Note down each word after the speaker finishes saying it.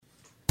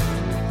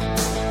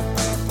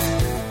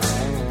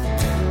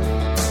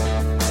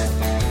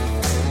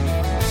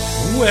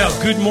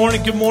Well, good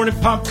morning,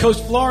 Palm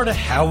Coast, Florida.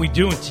 How are we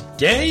doing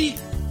today?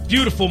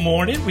 Beautiful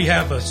morning. We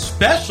have a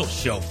special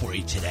show for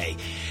you today.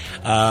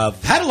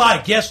 Had a lot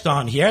of guests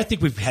on here. I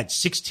think we've had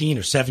 16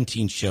 or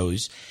 17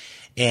 shows,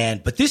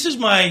 but this is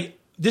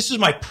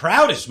my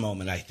proudest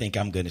moment, I think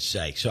I'm going to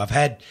say. So I've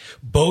had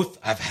both.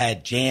 I've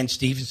had Jan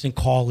Stevenson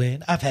call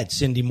in. I've had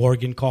Cindy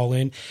Morgan call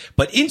in.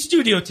 But in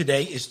studio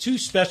today is two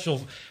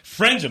special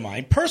friends of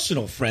mine,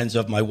 personal friends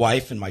of my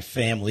wife and my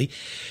family,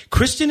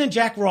 Kristen and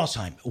Jack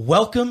Rossheim.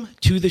 Welcome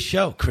to the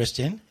show,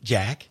 Kristen,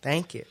 Jack.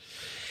 Thank you.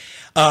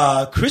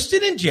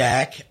 Kristen and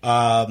Jack,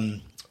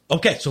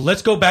 okay, so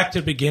let's go back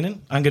to the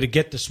beginning. I'm going to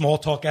get the small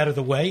talk out of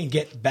the way and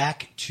get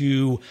back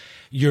to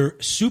your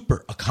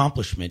super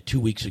accomplishment 2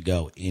 weeks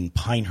ago in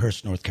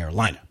Pinehurst, North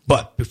Carolina.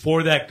 But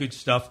before that good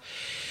stuff,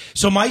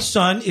 so my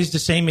son is the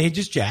same age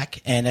as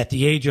Jack, and at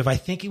the age of, I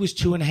think he was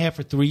 2.5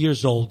 or 3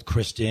 years old,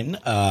 Kristen,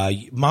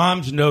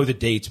 moms know the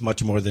dates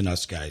much more than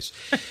us guys,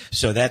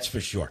 so that's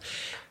for sure.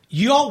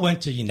 You all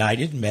went to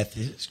United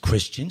Methodist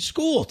Christian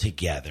School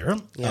together,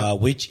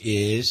 which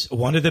is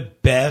one of the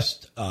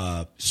best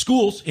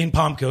schools in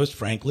Palm Coast,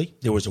 frankly.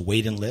 There was a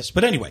waiting list.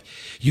 But anyway,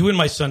 you and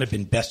my son have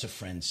been best of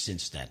friends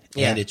since then.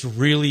 Yeah. And it's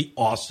really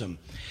awesome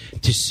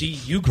to see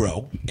you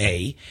grow,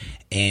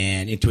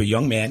 and into a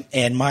young man.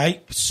 And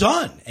my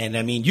son, and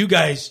I mean, you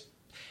guys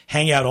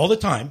hang out all the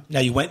time.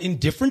 Now, you went in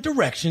different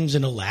directions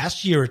in the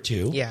last year or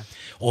two. Yeah.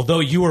 Although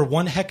you were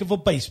one heck of a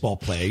baseball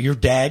player. Your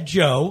dad,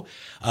 Joe,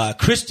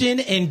 Kristen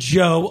and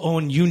Joe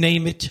own You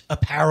Name It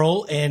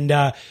apparel and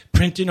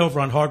printing over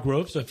on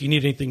Hargrove. So if you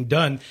need anything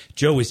done,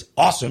 Joe is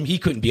awesome. He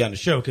couldn't be on the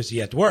show because he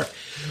had to work.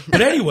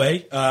 But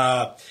anyway,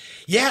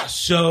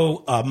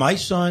 so my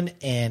son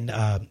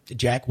and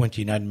Jack went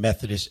to United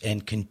Methodist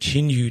and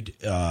continued,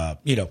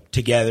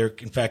 together.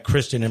 In fact,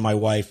 Kristen and my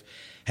wife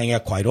hang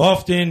out quite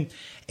often.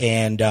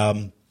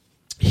 And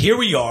here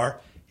we are.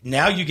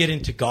 Now you get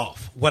into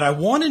golf. What I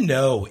want to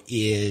know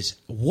is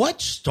what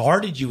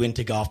started you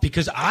into golf?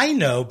 Because I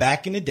know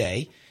back in the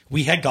day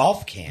we had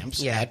golf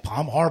camps at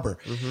Palm Harbor.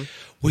 Mm-hmm.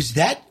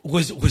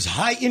 Was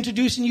I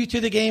introducing you to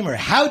the game, or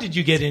how did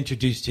you get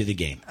introduced to the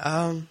game?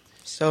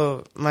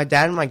 So my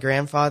dad and my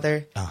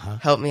grandfather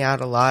helped me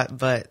out a lot,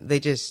 but they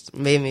just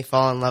made me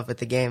fall in love with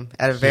the game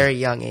at a very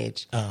young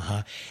age.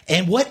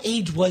 And what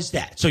age was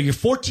that? So you're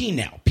 14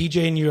 now.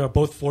 PJ and you are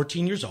both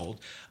 14 years old.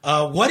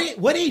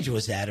 What age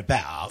was that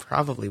about?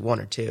 Probably 1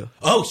 or 2.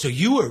 Oh, so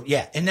you were,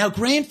 And now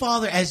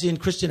grandfather, as in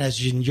Kristen,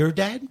 as in your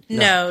dad?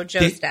 No,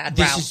 Joe's dad.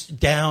 This is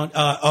down,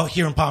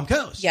 here in Palm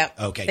Coast? Yep.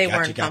 Okay, they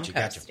were in Palm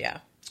Coast, yeah.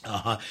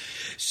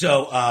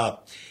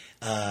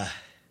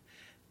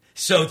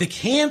 So the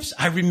camps,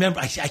 I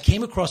remember, I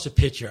came across a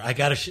picture. I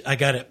got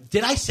to,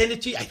 did I send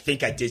it to you? I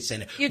think I did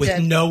send it. You with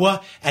did.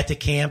 Noah at the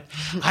camp.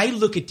 I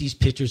look at these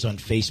pictures on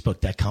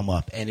Facebook that come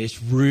up, and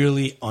it's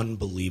really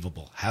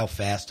unbelievable how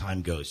fast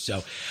time goes.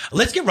 So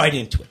let's get right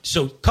into it.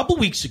 So a couple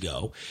weeks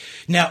ago,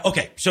 now,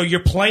 okay, so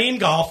you're playing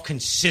golf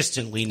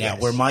consistently now,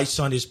 where my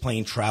son is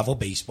playing travel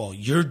baseball.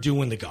 You're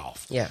doing the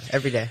golf. Yeah,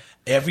 every day.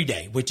 Every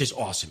day, which is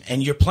awesome.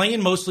 And you're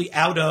playing mostly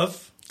out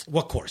of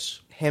what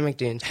course? Hammock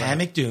Dunes.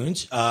 Hammock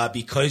Dunes,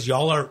 because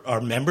y'all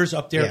are members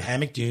up there at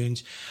Hammock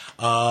Dunes.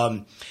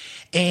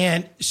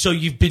 And so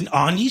you've been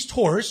on these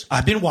tours.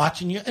 I've been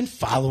watching you and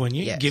following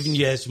you, giving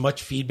you as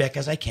much feedback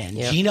as I can.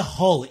 Yep. Gina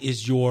Hull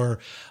is your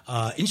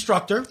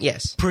instructor.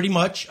 Yes. Pretty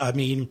much. I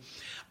mean,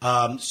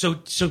 so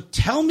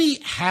tell me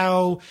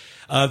how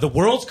the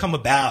world's come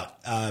about.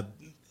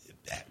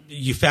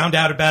 You found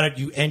out about it,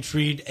 you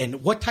entered,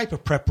 and what type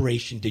of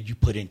preparation did you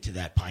put into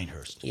that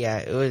Pinehurst? Yeah,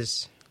 it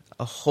was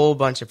a whole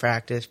bunch of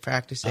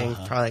practicing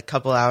probably a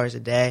couple hours a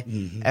day,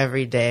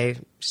 every day,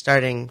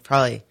 starting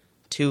probably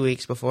 2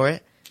 weeks before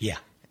it. Yeah.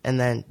 And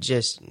then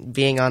just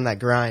being on that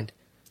grind.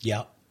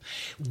 Yeah.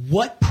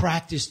 What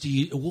parts of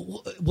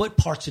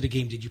the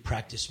game did you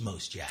practice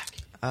most, Jack?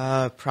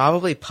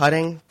 Probably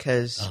putting,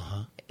 because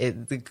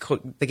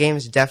the game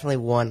is definitely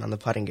won on the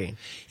putting green.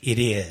 It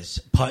is.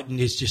 Putting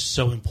is just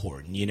so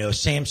important. You know,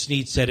 Sam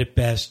Snead said it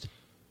best.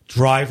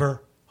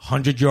 Driver,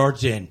 100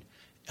 yards in.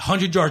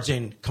 100 yards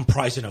in,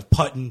 comprising of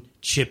putting,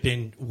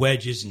 chipping,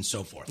 wedges, and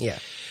so forth. Yeah.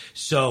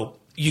 So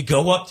you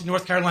go up to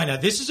North Carolina.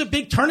 This is a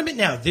big tournament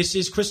now. This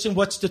is, Kristen,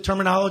 what's the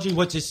terminology?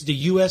 What's this, the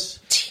U.S.?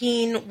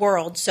 Teen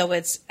World. So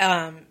it's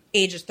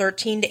ages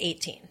 13 to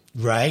 18.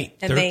 Right.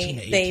 And 13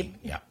 to 18.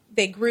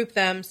 They group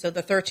them. So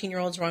the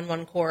 13-year-olds run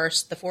one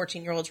course, the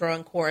 14-year-olds run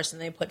one course,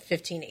 and they put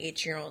 15 to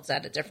 18-year-olds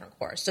at a different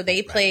course. So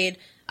they played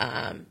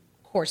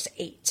course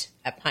 8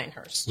 at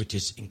Pinehurst. Which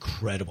is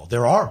incredible.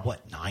 There are,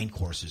 9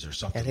 courses or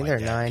something like that? I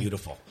think there are 9.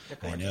 Beautiful.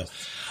 I know.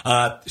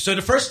 So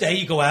the first day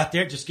you go out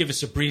there, just give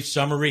us a brief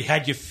summary.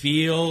 How'd you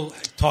feel?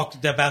 Talk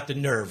about the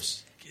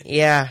nerves.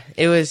 Yeah,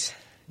 it was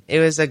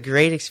a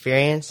great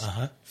experience.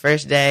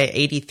 First day,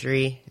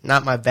 83,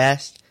 not my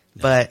best,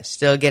 but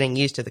still getting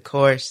used to the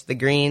course. The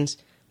greens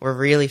were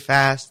really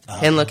fast.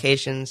 Pin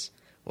locations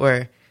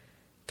were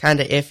kind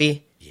of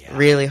iffy,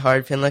 really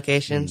hard pin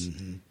locations.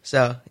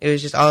 So it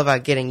was just all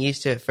about getting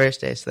used to it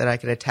first day so that I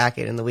could attack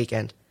it in the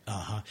weekend.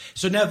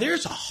 So now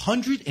there's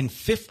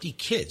 150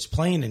 kids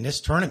playing in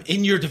this tournament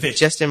in your division.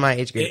 Just in my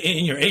age group.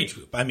 In your age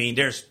group. I mean,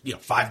 there's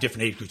 5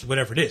 different age groups,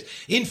 whatever it is.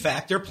 In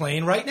fact, they're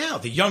playing right now.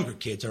 The younger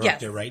kids are up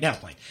there right now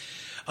playing.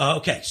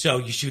 Okay, so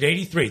you shoot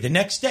 83. The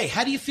next day,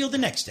 how do you feel the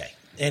next day?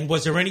 And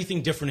was there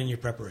anything different in your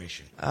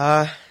preparation?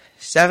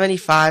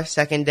 75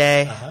 second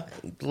day.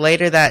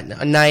 Later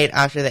that night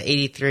after the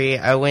 83,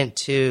 I went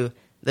to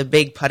the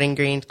big putting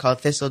green called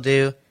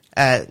Thistledew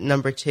at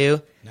number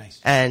 2.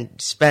 Nice. And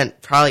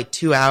spent probably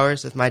 2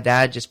 hours with my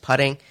dad just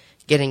putting,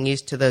 getting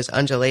used to those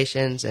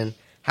undulations and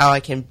how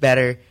I can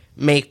better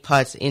make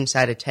putts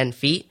inside of 10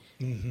 feet.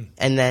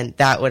 And then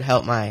that would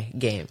help my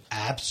game.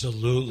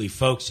 Absolutely,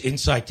 folks.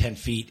 Inside 10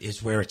 feet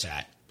is where it's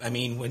at. I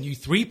mean, when you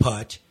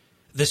 3-putt,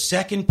 the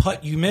second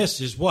putt you miss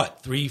is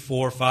what? 3,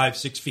 4, 5,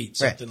 6 feet,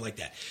 something like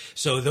that.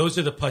 So those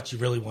are the putts you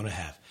really want to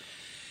have.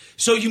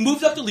 So you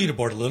moved up the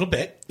leaderboard a little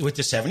bit with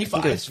the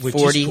 75, which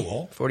is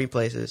cool. 40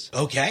 places.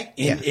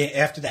 Okay.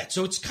 After that.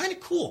 So it's kind of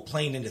cool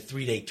playing in a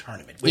 3-day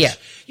tournament, which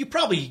you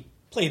probably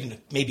played in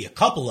maybe a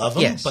couple of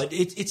them, but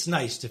it's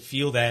nice to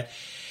feel that.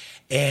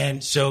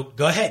 And so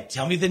go ahead.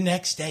 Tell me the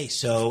next day.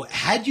 So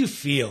how'd you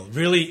feel?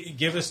 Really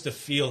give us the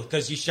feel,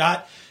 because you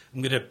shot –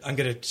 I'm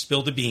gonna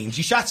spill the beans.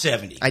 You shot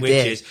 70. I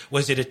did.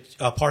 Was it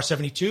a par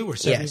 72 or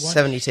 71? Yes,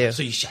 72.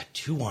 So you shot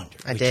 2 under.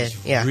 I which did.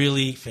 Is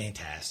really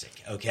fantastic.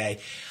 Okay,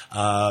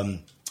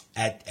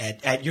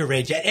 at your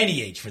age, at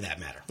any age for that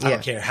matter. I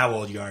don't care how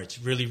old you are. It's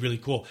really, really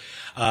cool.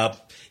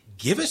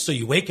 Give us, so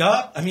you wake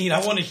up. I mean,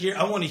 I want to hear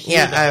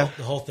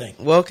the whole thing.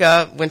 Woke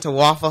up, went to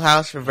Waffle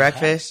House for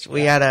breakfast.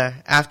 We had a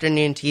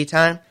afternoon tea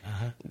time.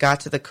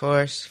 Got to the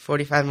course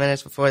 45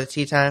 minutes before the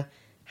tea time.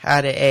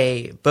 Had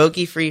a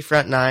bogey-free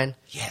front 9.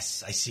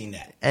 Yes, I seen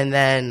that. And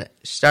then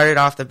started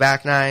off the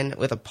back 9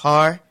 with a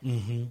par.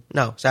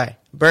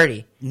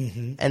 Birdie.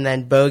 And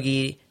then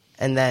bogey,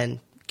 and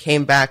then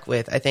came back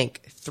with, I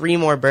think, 3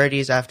 more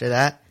birdies after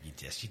that.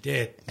 Yes, you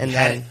did. And you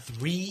then had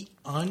 3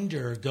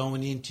 under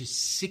going into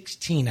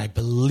 16, I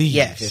believe,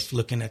 if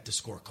looking at the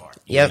scorecard.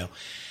 Yep.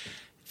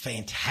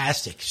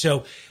 Fantastic.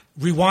 So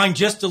rewind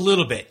just a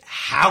little bit.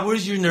 How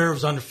was your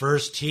nerves on the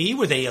first tee?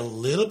 Were they a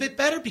little bit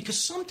better? Because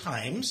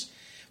sometimes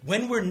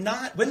when we're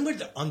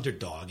the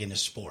underdog in a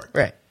sport,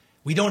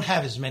 we don't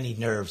have as many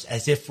nerves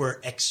as if we're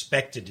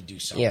expected to do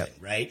something,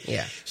 right?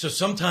 Yeah. So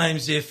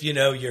sometimes if,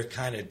 you're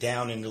kind of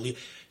down in the lead,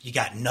 you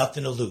got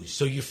nothing to lose.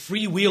 So you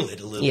freewheel it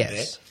a little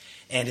bit.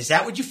 And is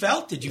that what you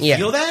felt? Did you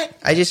feel that?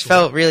 I just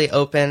felt really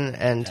open,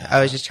 and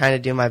I was just trying to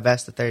do my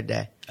best the third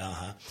day.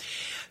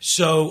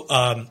 So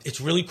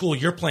it's really cool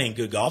you're playing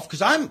good golf,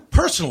 because I'm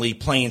personally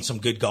playing some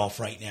good golf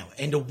right now.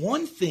 And the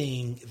one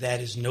thing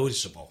that is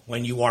noticeable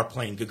when you are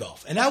playing good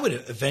golf, and I would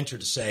venture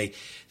to say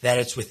that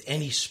it's with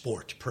any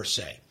sport per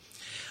se,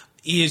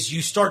 is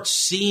you start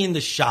seeing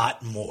the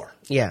shot more.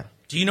 Yeah.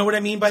 Do you know what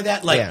I mean by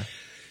that?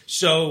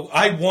 So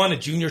I won a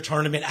junior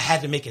tournament. I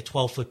had to make a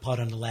 12-foot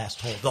putt on the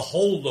last hole. The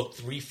hole looked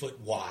 3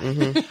 foot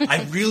wide.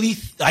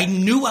 I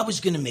knew I was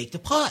going to make the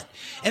putt.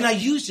 And I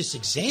used this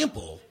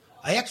example.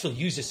 I actually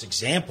use this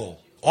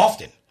example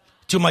often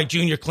to my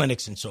junior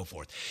clinics and so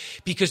forth,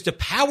 because the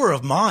power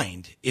of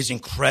mind is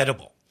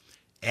incredible.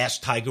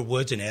 Ask Tiger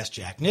Woods and ask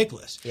Jack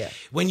Nicklaus. Yeah.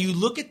 When you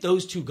look at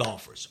those 2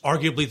 golfers,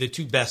 arguably the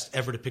 2 best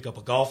ever to pick up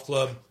a golf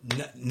club,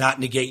 not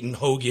negating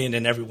Hogan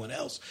and everyone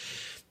else,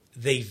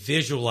 they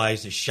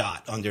visualize a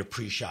shot on their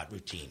pre-shot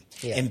routine.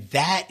 Yeah. And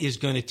that is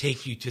going to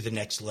take you to the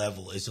next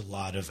level, is a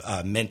lot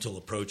of mental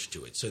approach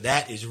to it. So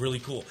that is really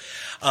cool.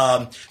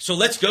 So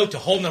let's go to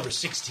hole number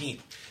 16.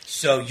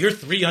 So you're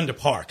 3 under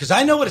par. Because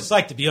I know what it's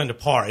like to be under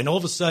par. And all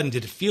of a sudden,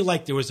 did it feel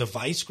like there was a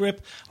vice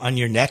grip on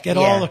your neck at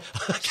all?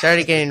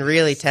 Started getting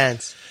really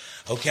tense.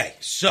 Okay,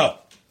 so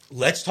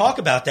let's talk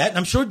about that. And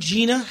I'm sure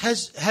Gina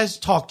has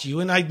talked to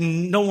you, and I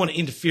don't want to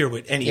interfere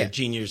with any of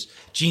Gina's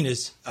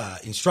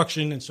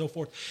instruction and so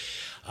forth.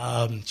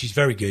 She's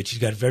very good. She's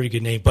got a very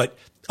good name. But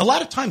a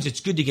lot of times it's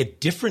good to get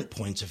different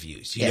points of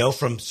views, you know,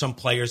 from some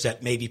players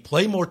that maybe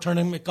play more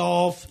tournament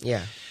golf.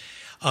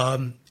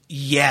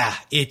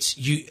 It's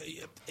you,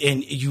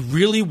 and you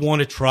really want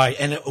to try.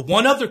 And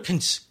one other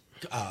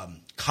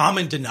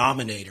common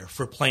denominator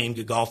for playing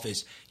good golf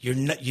is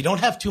you don't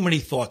have too many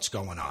thoughts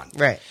going on.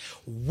 Right.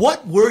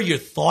 What were your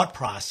thought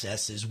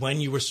processes when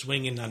you were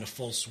swinging on the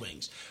full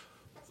swings?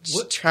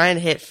 Just trying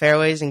to hit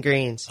fairways and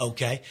greens.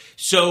 Okay.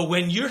 So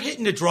when you're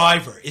hitting the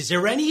driver, is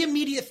there any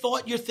immediate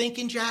thought you're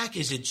thinking, Jack?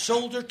 Is it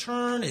shoulder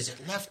turn? Is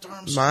it left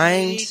arm straight?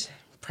 Mine's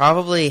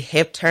probably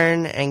hip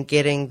turn and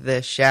getting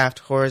the shaft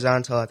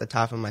horizontal at the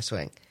top of my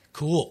swing.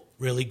 Cool.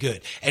 Really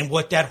good. And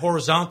what that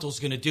horizontal is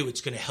going to do, it's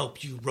going to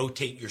help you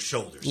rotate your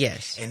shoulders.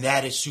 Yes. And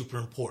that is super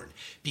important,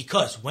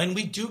 because when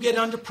we do get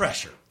under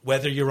pressure,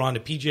 whether you're on the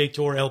PGA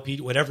Tour,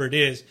 LP, whatever it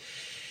is,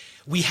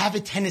 we have a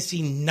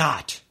tendency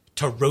not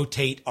to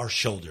rotate our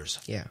shoulders.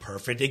 Yeah.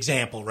 Perfect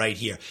example right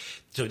here.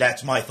 So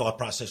that's my thought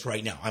process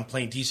right now. I'm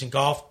playing decent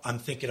golf. I'm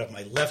thinking of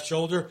my left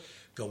shoulder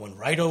going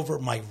right over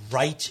my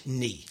right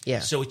knee. Yeah.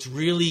 So it's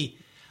really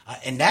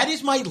And that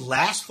is my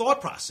last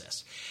thought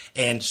process.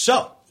 And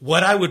so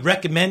what I would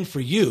recommend for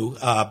you,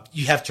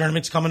 you have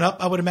tournaments coming up,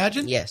 I would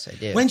imagine? Yes, I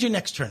do. When's your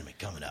next tournament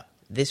coming up?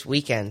 This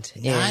weekend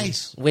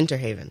Nice. in Winter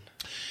Haven.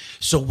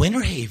 So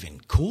Winter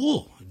Haven,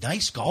 cool.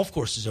 Nice golf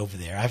courses over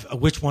there.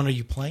 Which one are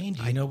you playing?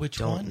 Do you know which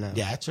one? Know.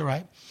 Yeah, that's all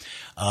right.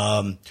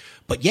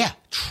 But yeah,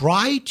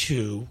 try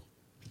to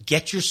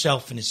get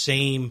yourself in the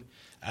same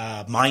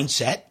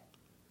mindset,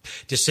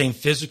 the same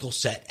physical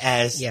set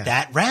as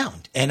that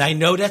round. And I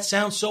know that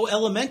sounds so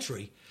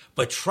elementary,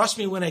 but trust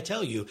me when I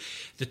tell you,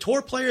 the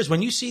tour players,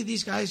 when you see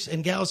these guys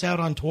and gals out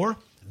on tour,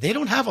 they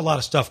don't have a lot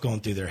of stuff going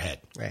through their head.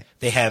 Right.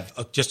 They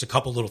have just a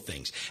couple little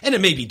things. And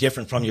it may be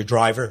different from your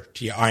driver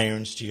to your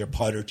irons to your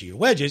putter to your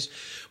wedges,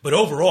 but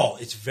overall,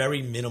 it's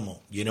very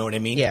minimal. You know what I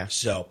mean? Yeah.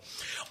 So,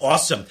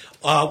 awesome.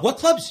 What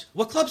clubs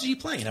are you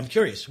playing? I'm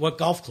curious. What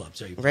golf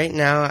clubs are you playing? Right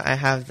now, I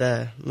have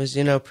the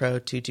Mizuno Pro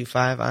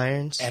 225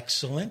 irons.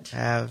 Excellent. I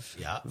have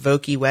Yeah.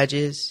 Vokey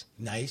wedges,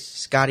 Nice.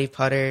 Scotty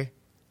putter,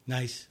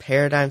 Nice.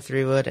 Paradigm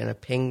 3-wood, and a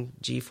Ping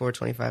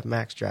G425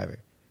 Max driver.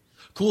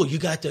 Cool. You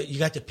got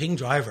the Ping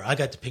driver. I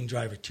got the Ping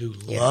driver too.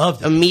 Yeah. Love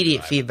the Ping Immediate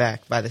driver.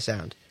 feedback by the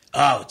sound.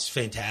 Oh, it's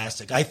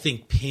fantastic. I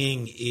think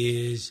Ping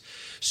is.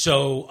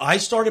 So I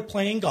started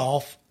playing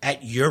golf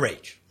at your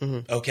age.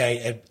 Okay,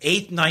 at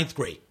 8th, 9th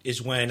grade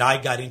is when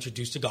I got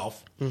introduced to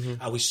golf.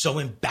 I was so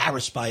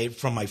embarrassed by it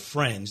from my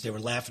friends. They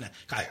were laughing at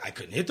I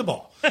couldn't hit the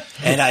ball.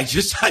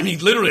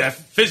 And literally, I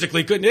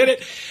physically couldn't hit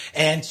it.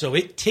 And so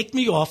it ticked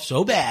me off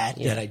so bad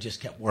that I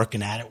just kept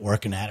working at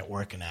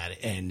it.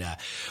 And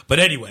but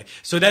anyway,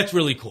 so that's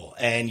really cool.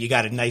 And you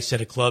got a nice set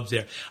of clubs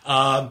there.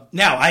 Now,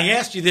 I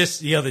asked you this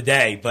the other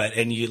day,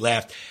 and you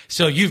laughed.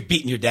 So you've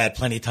beaten your dad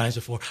plenty of times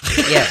before.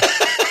 Yeah.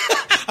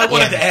 I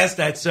wanted to ask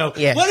that. So,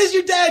 Yeah. what does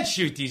your dad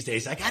shoot these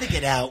days? I got to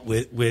get out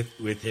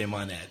with him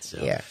on that.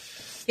 So, Yeah.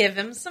 Give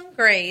him some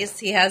grace.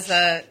 He has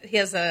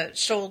a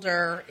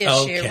shoulder issue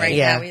Okay.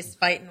 now he's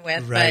fighting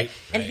with. Right,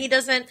 And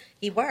right.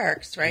 he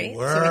works, right? He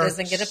So he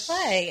doesn't get to works.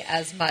 play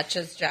as much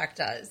as Jack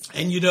does.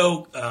 And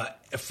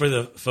for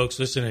the folks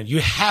listening, you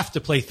have to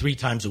play 3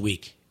 times a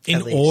week in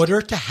At least.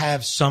 order to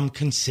have some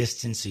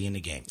consistency in the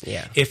game.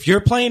 Yeah. If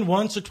you're playing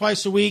once or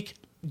twice a week,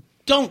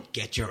 don't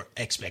get your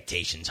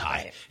expectations high.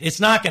 Right. It's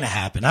not going to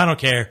happen. I don't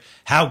care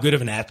how good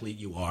of an athlete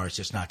you are. It's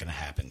just not going to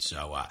happen.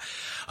 So,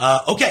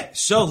 okay.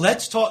 So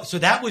let's talk. So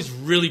that was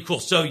really cool.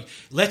 So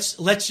let's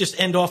just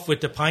end off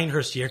with the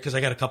Pinehurst here because I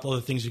got a couple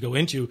other things to go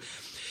into.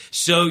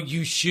 So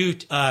you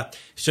shoot.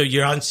 So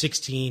you're on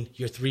 16.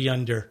 You're 3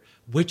 under.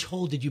 Which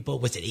hole did you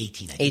bogey? Was it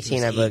 18? I think 18,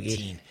 it I was bogeyed.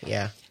 18.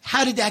 Yeah.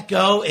 How did that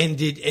go? And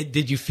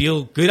did you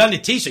feel good on the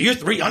tee? So you're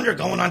 3 under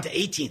going on to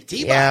 18th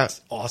tee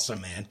box. Awesome,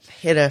 man.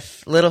 Hit a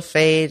little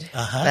fade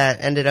Uh-huh. that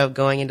ended up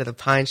going into the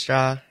pine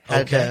straw.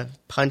 Had Okay. to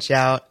punch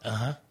out.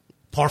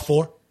 Par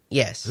 4.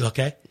 Yes.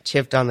 Okay.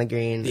 Chipped on the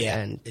green Yeah,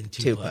 and and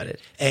 2-putted.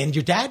 And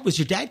was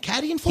your dad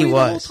caddying for He you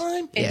was. the whole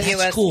time? In Yeah. That's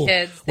U.S. cool.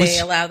 kids, they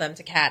allow them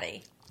to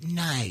caddy.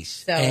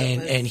 Nice. So it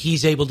was- and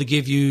he's able to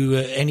give you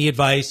any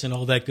advice and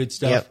all that good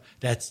stuff. Yep.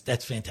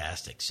 That's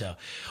fantastic. So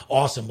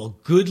awesome. Well,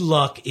 good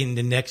luck in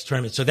the next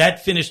tournament. So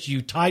that finished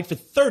you tied for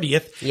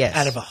 30th Yes.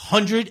 out of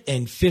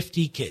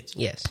 150 kids.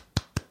 Yes.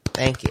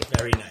 Thank you.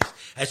 Very nice.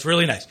 That's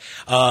really nice.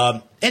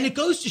 And it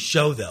goes to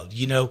show, though,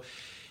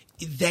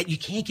 that you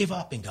can't give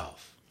up in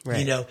golf.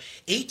 Right.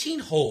 18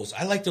 holes,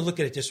 I like to look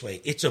at it this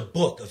way. It's a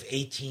book of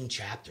 18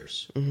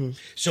 chapters.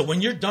 So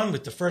when you're done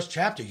with the first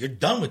chapter, you're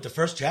done with the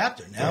first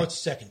chapter. Now it's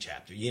the second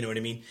chapter. You know what I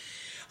mean?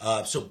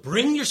 So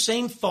bring your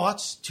same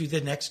thoughts to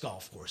the next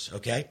golf course,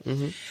 okay?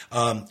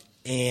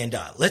 And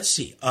let's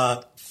see.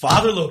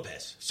 Father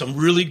Lopez, some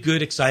really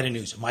good, exciting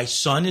news. My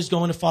son is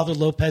going to Father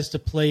Lopez to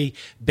play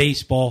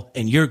baseball,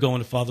 and you're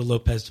going to Father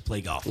Lopez to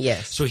play golf.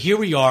 Yes. So here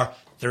we are,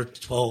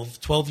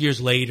 12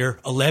 years later,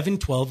 11,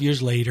 12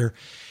 years later.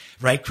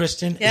 Right,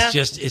 Kristen? Yeah.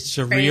 It's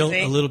surreal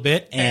Crazy. a little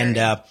bit.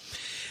 And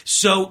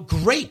so,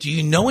 great. Do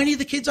you know any of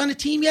the kids on the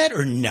team yet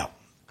or no?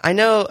 I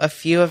know a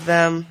few of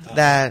them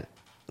that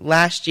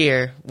last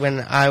year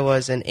when I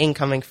was an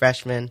incoming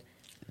freshman,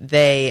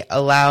 they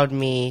allowed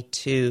me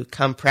to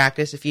come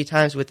practice a few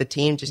times with the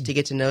team just to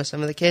get to know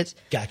some of the kids.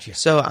 Gotcha.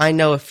 So I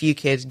know a few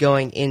kids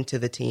going into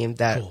the team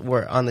that Cool.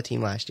 were on the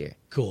team last year.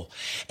 Cool.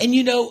 And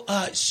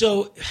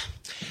so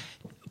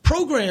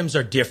programs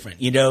are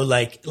different,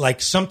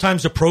 like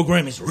sometimes a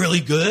program is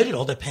really good. It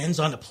all depends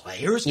on the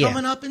players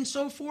coming up and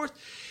so forth.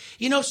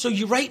 So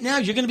right now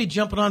you're going to be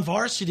jumping on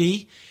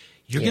varsity.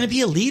 You're going to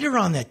be a leader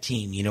on that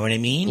team. You know what I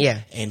mean? Yeah.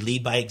 And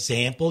lead by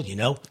example,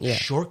 Yeah.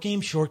 Short game,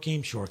 short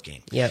game, short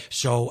game. Yep.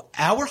 So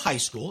our high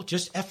school,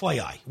 just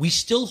FYI, we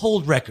still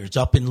hold records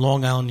up in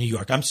Long Island, New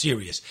York. I'm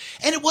serious.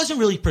 And it wasn't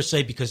really per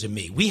se because of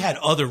me. We had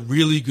other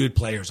really good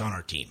players on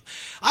our team.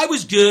 I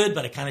was good,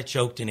 but I kind of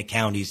choked in the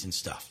counties and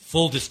stuff.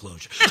 Full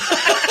disclosure.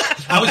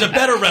 I was a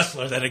better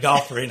wrestler than a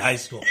golfer in high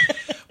school.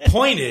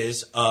 Point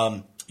is,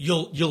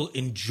 you'll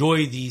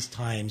enjoy these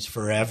times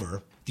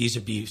forever. These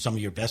would be some of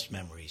your best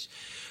memories.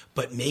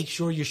 But make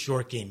sure your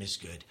short game is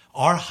good.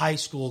 Our high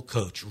school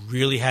coach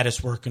really had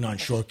us working on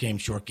short game,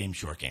 short game,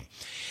 short game.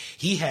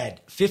 He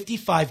had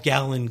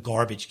 55-gallon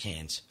garbage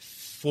cans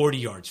 40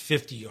 yards,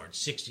 50 yards,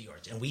 60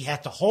 yards. And we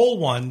had to hole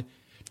one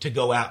to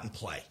go out and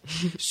play.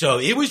 So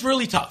it was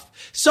really tough.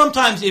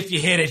 Sometimes if you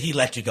hit it, he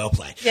let you go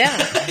play.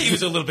 Yeah. He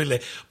was a little bit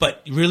late.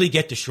 But really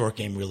get the short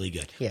game really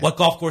good. Yeah. What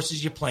golf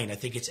courses you playing? I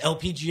think it's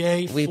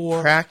LPGA. We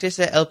practice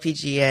at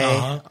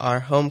LPGA. Our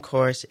home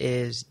course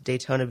is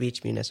Daytona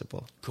Beach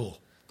Municipal. Cool.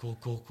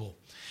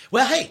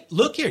 Well, hey,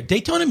 look here.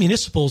 Daytona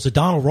Municipal is a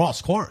Donald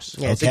Ross course.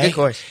 Yeah, it's a good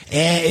course.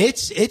 And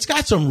it's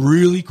got some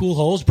really cool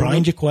holes.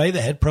 Brian Jaquay,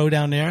 the head pro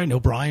down there. I know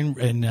Brian,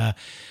 and I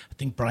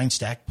think Brian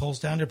Stackpole's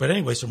down there. But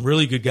anyway, some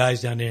really good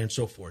guys down there and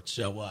so forth.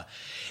 So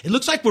it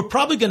looks like we're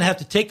probably going to have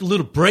to take a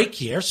little break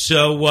here.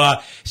 So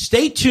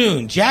stay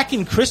tuned. Jack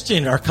and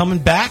Kristen are coming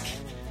back.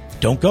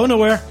 Don't go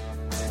nowhere.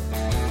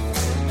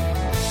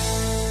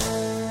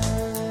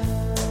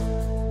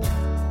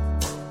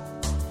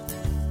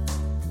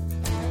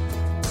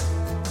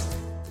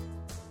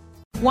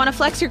 Want to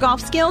flex your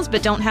golf skills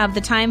but don't have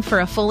the time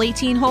for a full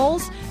 18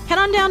 holes? Head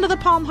on down to the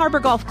Palm Harbor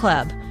Golf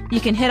Club. You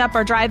can hit up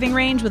our driving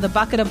range with a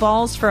bucket of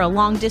balls for a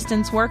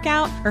long-distance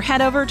workout or head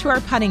over to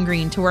our putting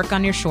green to work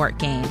on your short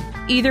game.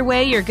 Either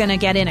way, you're going to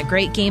get in a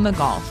great game of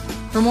golf.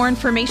 For more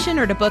information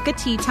or to book a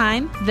tee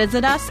time,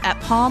 visit us at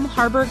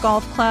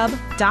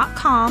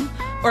palmharborgolfclub.com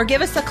or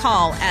give us a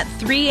call at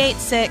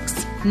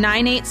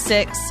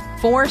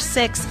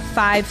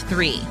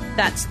 386-986-4653.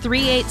 That's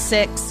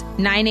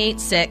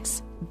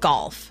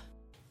 386-986-GOLF.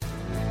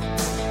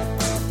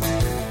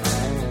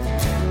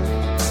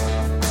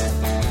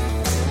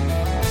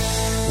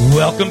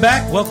 Welcome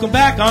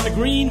back on the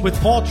green with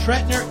Paul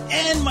Tretner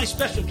and my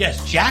special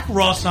guest, Jack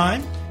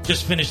Rossheim.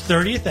 Just finished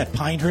 30th at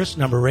Pinehurst,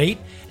 number 8,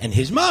 and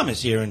his mom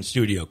is here in the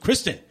studio,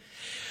 Kristen.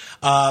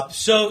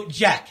 So,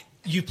 Jack,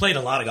 you played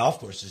a lot of golf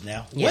courses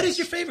now. Yes. What is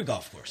your favorite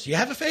golf course? Do you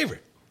have a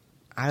favorite?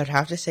 I would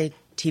have to say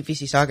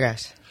TPC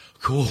Sawgrass.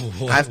 Cool.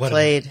 I've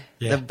played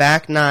the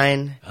back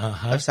 9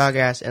 of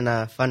Sawgrass in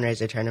a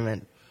fundraiser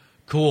tournament.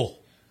 Cool.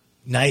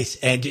 Nice.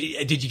 And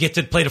did you get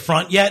to play the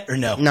front yet or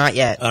no? Not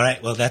yet. All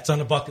right. Well, that's on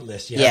the bucket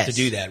list. You have to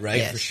do that, right?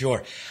 Yes. For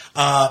sure.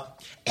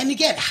 And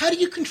again, how do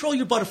you control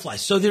your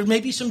butterflies? So there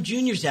may be some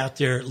juniors out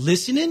there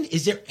listening.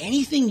 Is there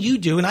anything you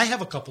do? And I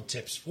have a couple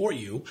tips for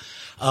you.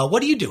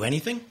 What do you do?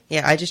 Anything?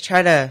 Yeah, I just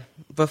try to,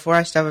 before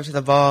I step up to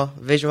the ball,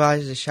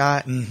 visualize the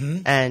shot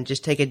and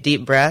just take a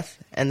deep breath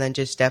and then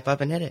just step up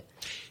and hit it.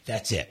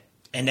 That's it.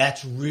 And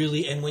that's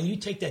really, and when you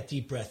take that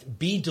deep breath,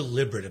 be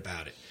deliberate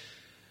about it.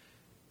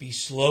 Be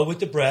slow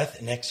with the breath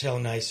and exhale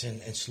nice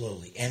and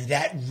slowly. And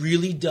that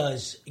really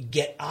does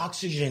get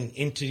oxygen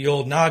into the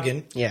old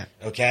noggin. Yeah.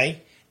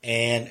 Okay?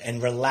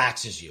 And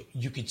relaxes you.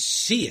 You could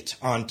see it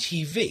on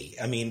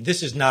TV. I mean,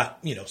 this is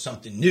not,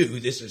 something new.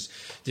 This is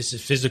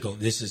physical.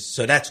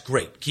 So that's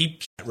great.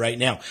 Keep that right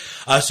now.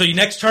 So your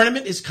next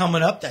tournament is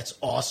coming up. That's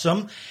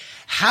awesome.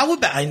 How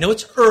about, I know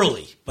it's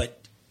early,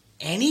 but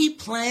any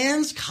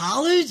plans,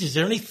 college? Is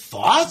there any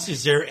thoughts?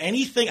 Is there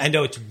anything? I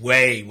know it's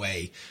way,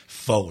 way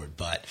forward,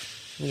 but...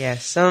 Yeah,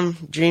 some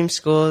dream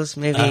schools,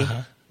 maybe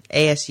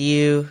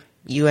ASU,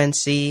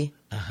 UNC,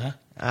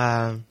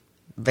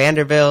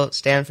 Vanderbilt,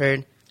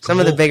 Stanford, some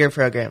of the bigger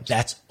programs.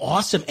 That's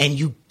awesome, and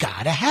you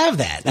got to have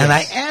that. Yes. And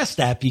I asked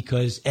that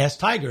because asked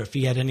Tiger if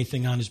he had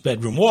anything on his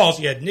bedroom walls.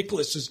 He had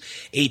Nicklaus's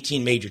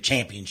 18 major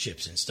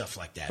championships and stuff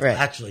like that. Right.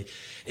 Actually,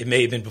 it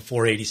may have been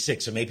before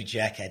 86, so maybe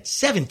Jack had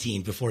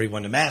 17 before he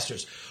won the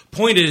Masters.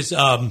 Point is...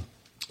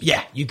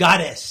 yeah, you got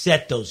to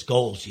set those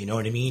goals, you know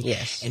what I mean?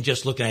 Yes. And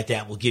just looking at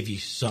that will give you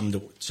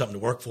something to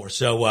work for.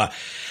 So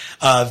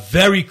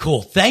very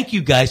cool. Thank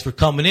you guys for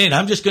coming in.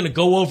 I'm just going to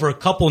go over a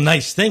couple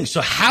nice things.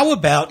 So how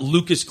about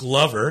Lucas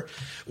Glover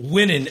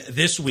winning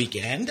this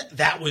weekend?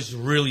 That was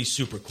really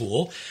super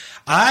cool.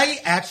 I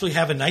actually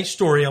have a nice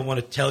story I want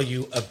to tell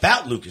you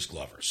about Lucas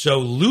Glover.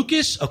 So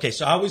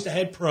so I was the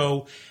head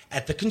pro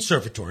at the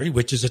Conservatory,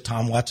 which is a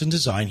Tom Watson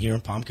design here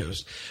in Palm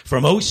Coast,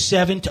 from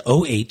 07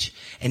 to 08,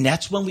 and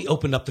that's when we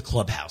opened up the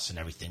clubhouse and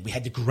everything. We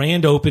had the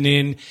grand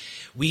opening.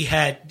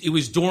 It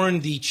was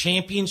during the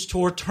Champions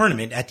Tour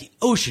tournament at the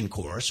Ocean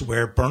Course,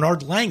 where Bernard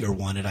Langer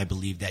won it, I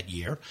believe, that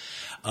year.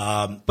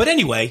 But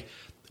anyway,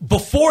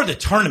 before the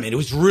tournament, it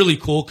was really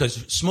cool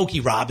because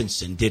Smokey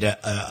Robinson did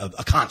a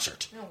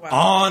concert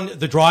on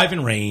the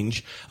driving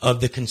range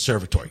of the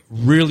Conservatory.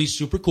 Really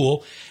super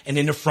cool. And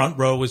in the front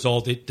row was all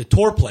the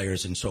tour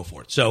players and so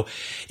forth. So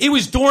it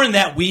was during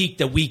that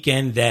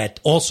weekend, that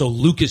also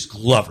Lucas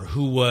Glover,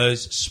 who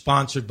was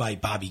sponsored by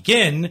Bobby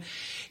Ginn,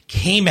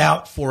 came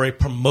out for a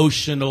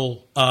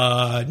promotional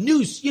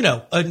news,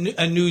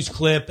 a news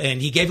clip,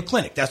 and he gave a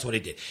clinic. That's what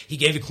he did. He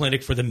gave a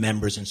clinic for the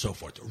members and so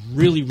forth.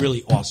 Really,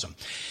 really awesome.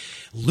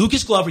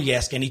 Lucas Glover, you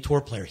ask any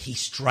tour player, he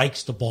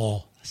strikes the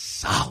ball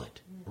solid.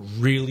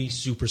 Really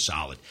super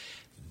solid.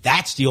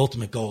 That's the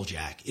ultimate goal,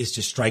 Jack, is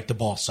to strike the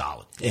ball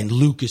solid. And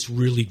Lucas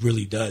really,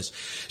 really does.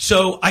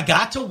 So I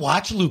got to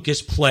watch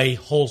Lucas play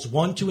holes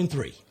 1, 2, and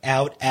 3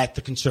 out at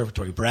the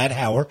Conservatory. Brad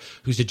Hauer,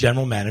 who's the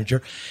general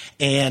manager.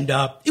 And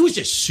it was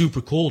just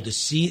super cool to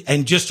see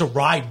and just to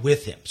ride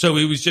with him. So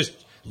it was just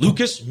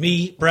Lucas,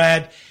 me,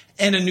 Brad,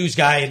 and a news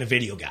guy and a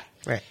video guy.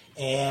 Right.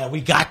 and we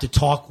got to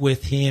talk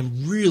with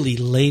him. Really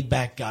laid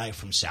back guy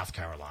from South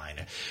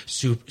Carolina,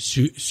 super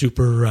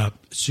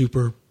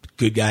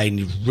good guy, and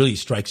he really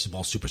strikes the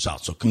ball super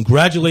solid. So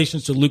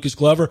congratulations to Lucas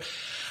Glover.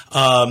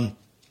 All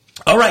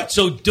right,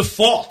 so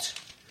default.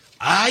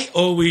 I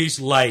always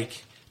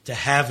like to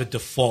have a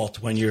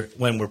default when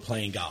we're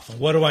playing golf. And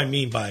what do I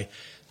mean by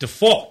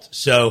default?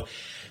 So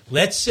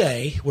let's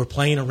say we're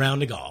playing a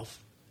round of golf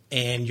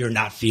and you're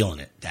not feeling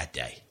it that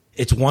day.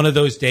 It's one of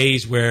those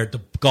days where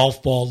the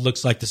golf ball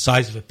looks like the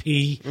size of a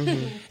pea,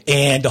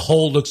 and the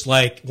hole looks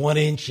like 1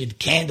 inch.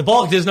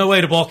 There's no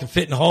way the ball can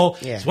fit in the hole.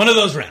 Yeah. It's one of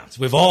those rounds.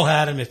 We've all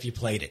had them if you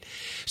played it.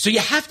 So you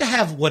have to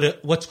have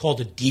what's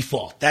called a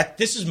default.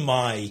 This is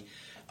my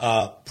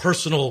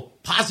personal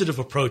positive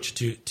approach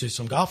to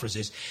some golfers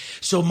is.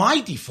 So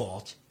my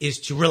default is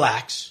to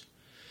relax,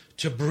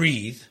 to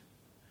breathe,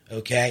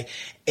 okay,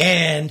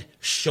 and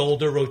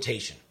shoulder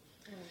rotation.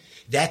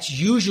 That's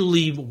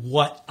usually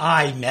what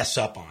I mess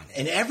up on.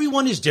 And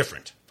everyone is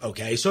different,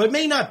 okay? So it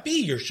may not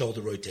be your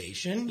shoulder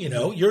rotation. You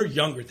know, you're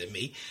younger than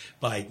me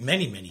by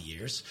many, many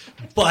years.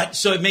 But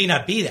so it may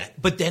not be that.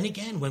 But then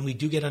again, when we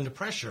do get under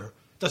pressure,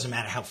 doesn't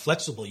matter how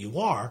flexible you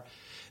are,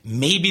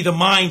 maybe the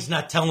mind's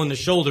not telling the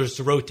shoulders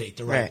to rotate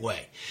the right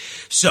way.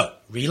 So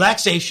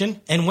relaxation.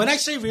 And when I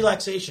say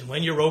relaxation,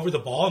 when you're over the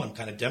ball, and I'm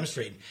kind of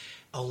demonstrating,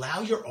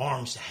 allow your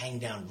arms to hang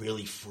down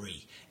really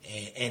free.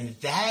 And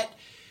that...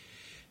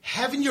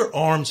 having your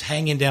arms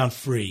hanging down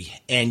free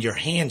and your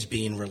hands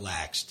being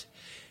relaxed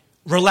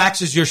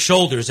relaxes your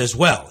shoulders as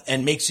well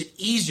and makes it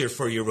easier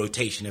for your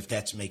rotation, if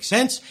that makes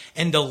sense.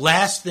 And the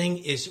last thing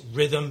is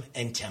rhythm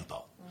and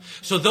tempo.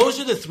 So those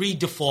are the 3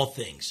 default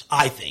things,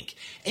 I think.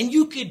 And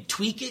you could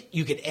tweak it.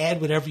 You could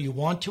add whatever you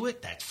want to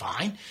it. That's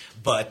fine.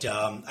 But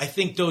I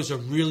think those are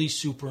really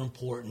super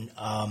important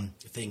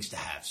things to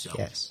have. So,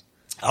 yes.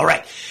 All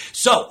right.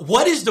 So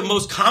what is the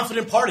most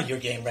confident part of your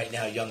game right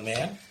now, young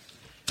man?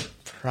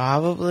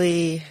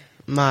 Probably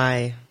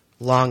my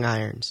long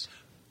irons.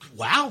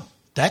 Wow,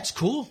 that's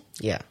cool.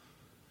 Yeah.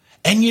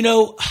 And, you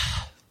know,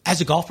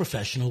 as a golf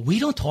professional, we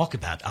don't talk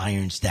about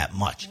irons that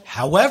much.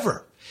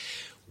 However,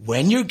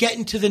 when you're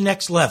getting to the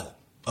next level,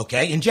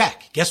 okay, and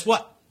Jack, guess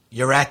what?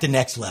 You're at the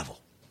next level,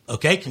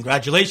 okay?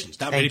 Congratulations.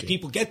 Not many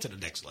people get to the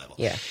next level.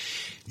 Yeah.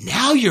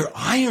 Now your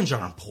irons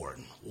are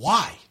important.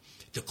 Why?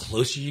 The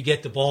closer you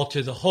get the ball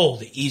to the hole,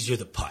 the easier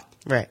the putt.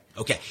 Right.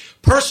 Okay.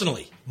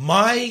 Personally,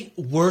 my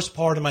worst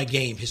part of my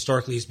game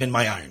historically has been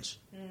my irons.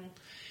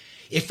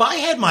 If I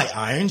had my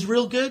irons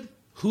real good,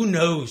 who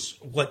knows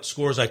what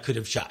scores I could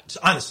have shot,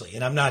 honestly,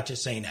 and I'm not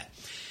just saying that.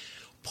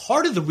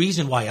 Part of the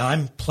reason why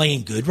I'm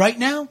playing good right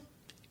now,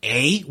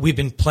 we've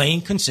been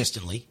playing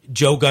consistently.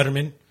 Joe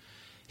Gutterman,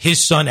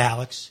 his son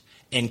Alex,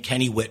 and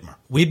Kenny Whitmer.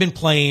 We've been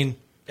playing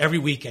every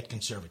week at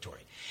Conservatory.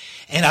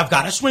 And I've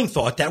got a swing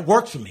thought that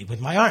works for me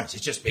with my irons.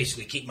 It's just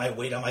basically keep my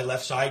weight on my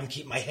left side and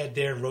keep my head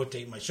there and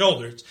rotate my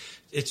shoulders.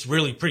 It's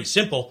really pretty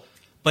simple,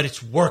 but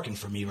it's working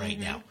for me right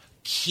now.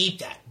 Keep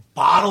that.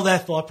 Bottle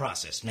that thought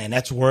process, man.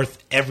 That's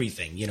worth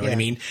everything. You know what I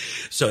mean?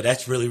 So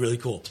that's really, really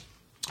cool.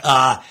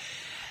 How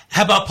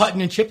about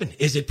putting and chipping?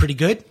 Is it pretty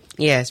good?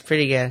 Yeah, it's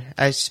pretty good.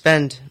 I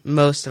spend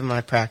most of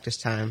my practice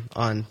time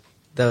on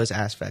those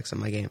aspects of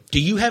my game. Do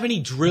you have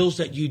any drills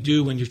that you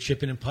do when you're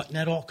chipping and putting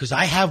at all? Because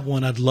I have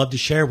one I'd love to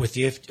share with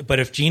you. But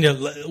if Gina,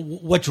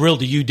 what drill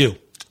do you do?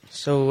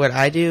 So what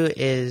I do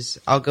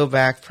is I'll go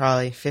back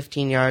probably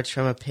 15 yards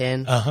from a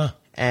pin,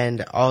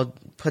 and I'll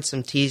put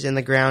some tees in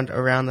the ground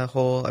around the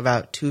hole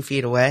about 2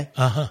 feet away,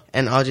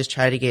 and I'll just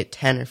try to get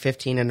 10 or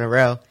 15 in a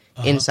row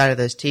inside of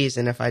those tees,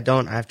 and if I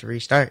don't, I have to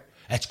restart.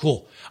 That's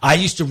cool. I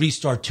used to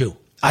restart too.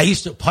 I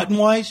used to, putting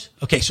wise,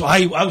 okay, so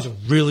I was a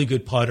really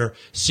good putter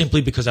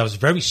simply because I was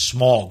very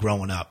small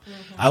growing up.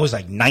 I was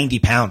like 90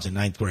 pounds in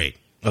 9th grade,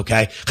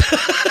 okay?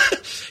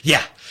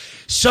 Yeah.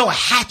 So I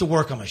had to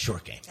work on my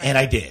short game, and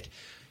I did.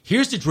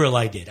 Here's the drill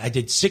I did. I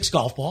did 6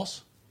 golf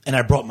balls, and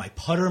I brought my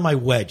putter and my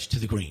wedge to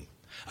the green.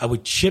 I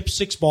would chip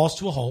 6 balls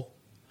to a hole.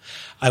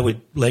 I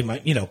would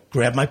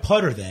grab my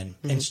putter then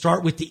and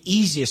start with the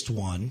easiest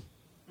one,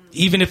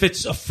 even if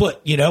it's a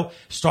foot,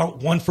 start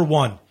 1 for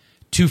 1.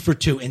 2 for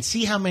 2, and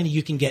see how many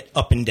you can get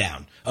up and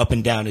down. Up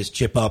and down is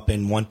chip up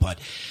and 1 putt.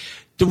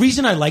 The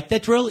reason I like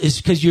that drill is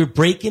because you're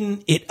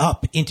breaking it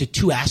up into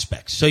 2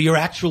 aspects. So you're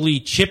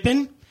actually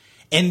chipping,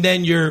 and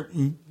then you're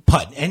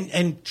putting.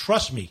 And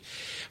trust me,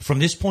 from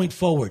this point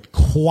forward,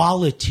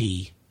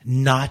 quality,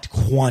 not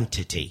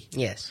quantity.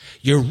 Yes.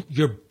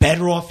 You're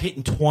better off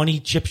hitting 20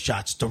 chip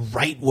shots the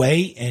right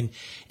way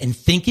and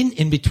thinking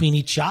in between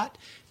each shot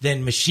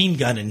than machine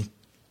gunning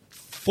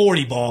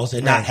 40 balls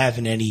and not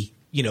having any,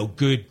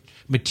 good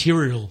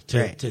material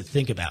to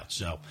think about.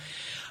 So,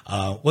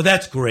 well,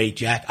 that's great,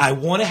 Jack. I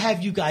want to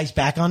have you guys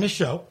back on the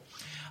show.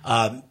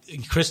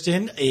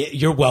 Kristen,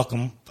 you're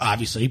welcome,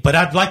 obviously, but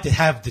I'd like to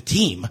have the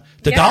team,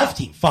 the golf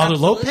team, Father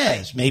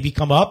Lopez, maybe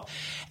come up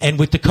and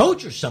with the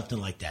coach or something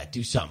like that,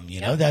 do something,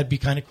 that'd be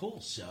kind of cool.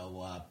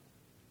 So,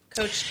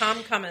 Coach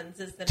Tom Cummins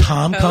is the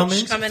Tom new coach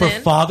Cummins coming for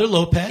in. Father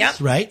Lopez, Yep.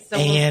 right? So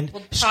and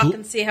we'll talk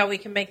and see how we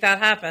can make that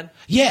happen.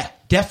 Yeah,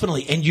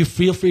 definitely. And you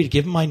feel free to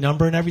give him my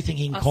number and everything.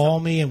 He can call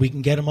me and we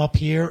can get him up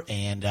here.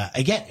 And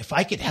again, if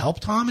I could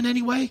help Tom in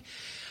any way,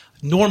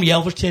 Norm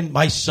Yelverton,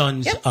 my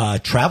son's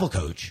travel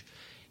coach,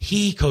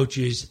 he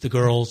coaches the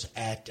girls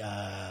at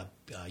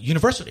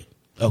university.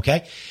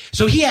 Okay,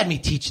 so he had me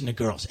teaching the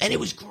girls, and it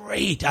was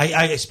great.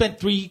 I spent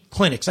 3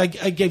 clinics. I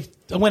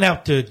went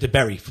out to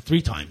Berry for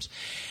 3 times,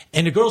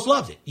 and the girls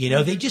loved it. You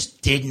know, they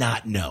just did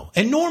not know.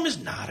 And Norm is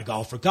not a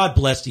golfer. God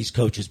bless these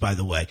coaches, by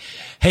the way.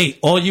 Hey,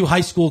 all you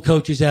high school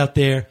coaches out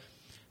there,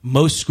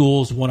 most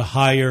schools want to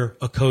hire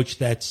a coach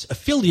that's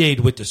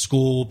affiliated with the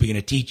school, being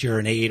a teacher,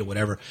 an aide, or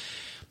whatever.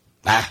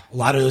 A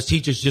lot of those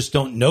teachers just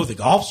don't know the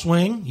golf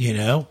swing, you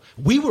know.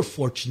 We were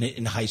fortunate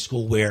in high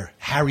school where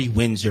Harry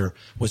Windsor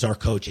was our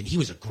coach, and he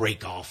was a great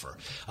golfer.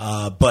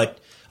 But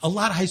a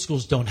lot of high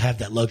schools don't have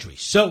that luxury.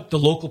 So the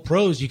local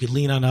pros, you could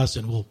lean on us,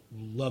 and we'll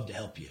love to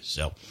help you.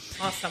 So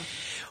Awesome.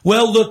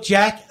 Well, look,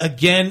 Jack,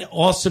 again,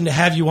 awesome to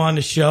have you on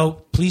the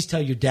show. Please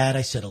tell your dad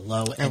I said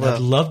hello, and I'd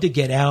love to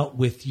get out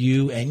with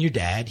you and your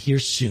dad here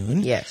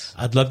soon. Yes.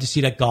 I'd love to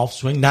see that golf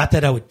swing. Not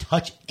that I would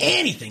touch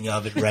anything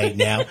of it right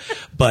now,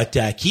 but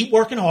keep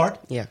working hard.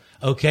 Yeah.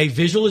 Okay,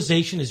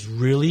 visualization is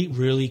really,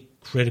 really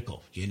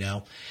critical, you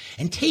know.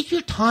 And take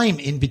your time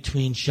in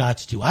between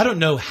shots, too. I don't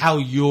know how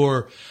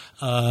you're,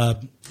 how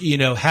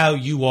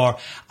you are.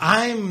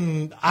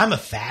 I'm a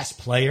fast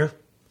player.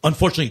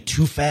 Unfortunately,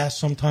 too fast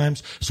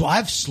sometimes. So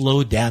I've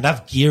slowed down.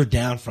 I've geared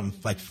down from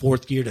like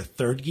 4th gear to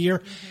 3rd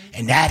gear,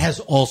 and that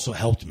has also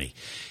helped me.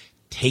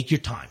 Take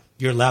your time.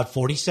 You're allowed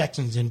 40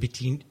 seconds in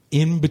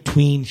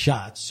between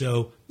shots.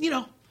 So, you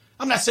know,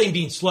 I'm not saying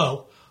being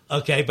slow,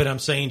 okay, but I'm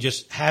saying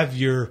just have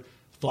your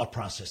thought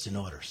process in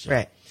order. So.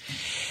 Right.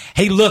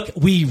 Hey, look,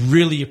 we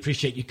really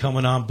appreciate you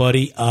coming on,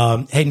 buddy.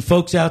 And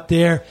folks out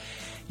there,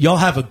 y'all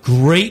have a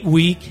great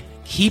week.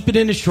 Keep it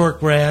in the short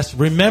grass.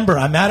 Remember,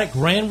 I'm out at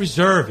Grand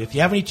Reserve. If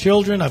you have any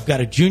children, I've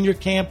got a junior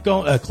camp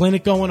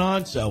clinic going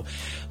on, so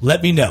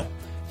let me know.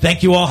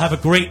 Thank you all. Have a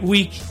great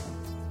week.